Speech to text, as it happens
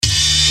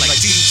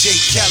J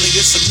Cali,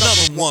 this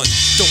another one.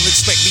 Don't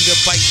expect me to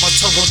bite my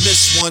tongue on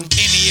this one.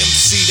 Any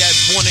MC that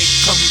want it,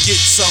 come get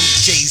some.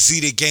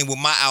 Jay-Z the game with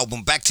my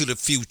album, Back to the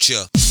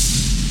Future.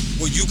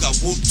 Well, you got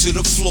whooped to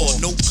the floor.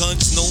 No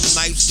guns, no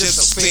knives,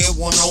 just a fair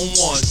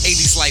one-on-one.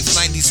 80s life,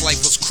 90s life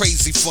was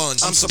crazy fun.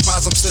 I'm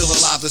surprised I'm still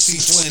alive to see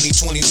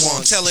 2021.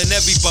 I'm telling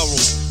every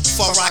borough,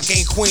 Far Rock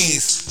ain't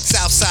Queens.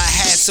 Southside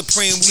had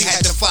Supreme, we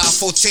had the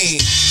 514.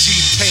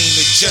 G-Pain,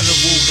 the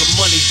general, the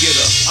money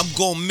getter. I'm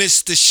gonna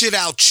miss the shit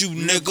out you,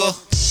 nigga.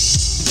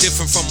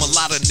 Different from a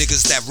lot of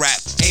niggas that rap.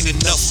 Ain't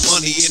enough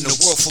money in the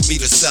world for me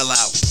to sell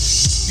out.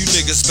 You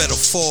niggas better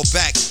fall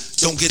back.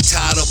 Don't get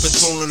tied up and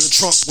thrown in the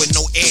trunk with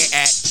no air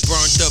at.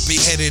 Burned up,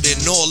 beheaded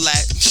and all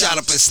that. Shot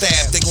up and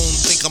stabbed, they gon'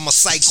 think I'm a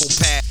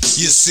psychopath.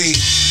 You see,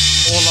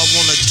 all I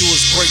wanna do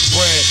is break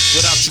bread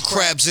without you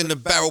crabs in the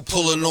barrel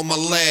pulling on my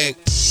leg.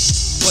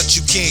 But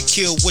you can't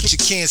kill what you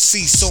can't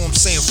see, so I'm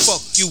saying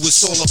fuck you,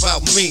 it's all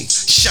about me.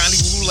 Shiny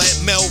Roulette,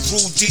 Mel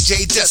Rule,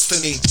 DJ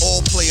Destiny, all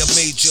play a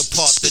major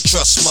part to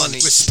trust money.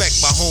 Respect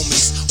my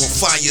homies or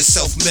find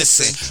yourself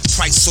missing.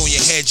 Price on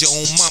your head, your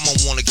own mama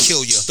wanna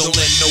kill you. Don't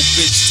let no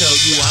bitch tell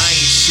you I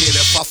ain't shit.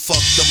 If I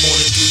fucked her more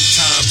than 3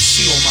 times,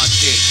 she on my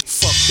dick.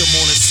 Fucked her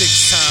more than 6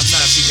 times,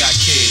 now she got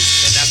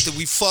kids. And after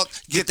we fuck,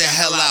 get the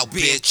hell out,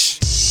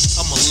 bitch.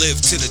 I'ma live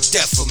to the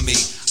death of me.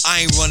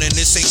 I ain't running,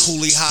 this ain't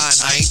Cooley High,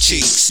 and I ain't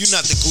cheeks. You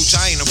not the gooch,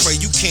 I ain't afraid,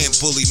 you can't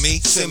bully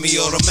me.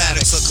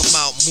 Semi-automatics, look 'em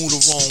out, move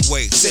the wrong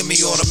way.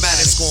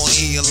 Semi-automatics gon'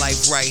 end your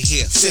life right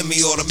here.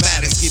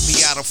 Semi-automatics, get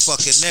me out of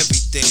fucking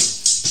everything.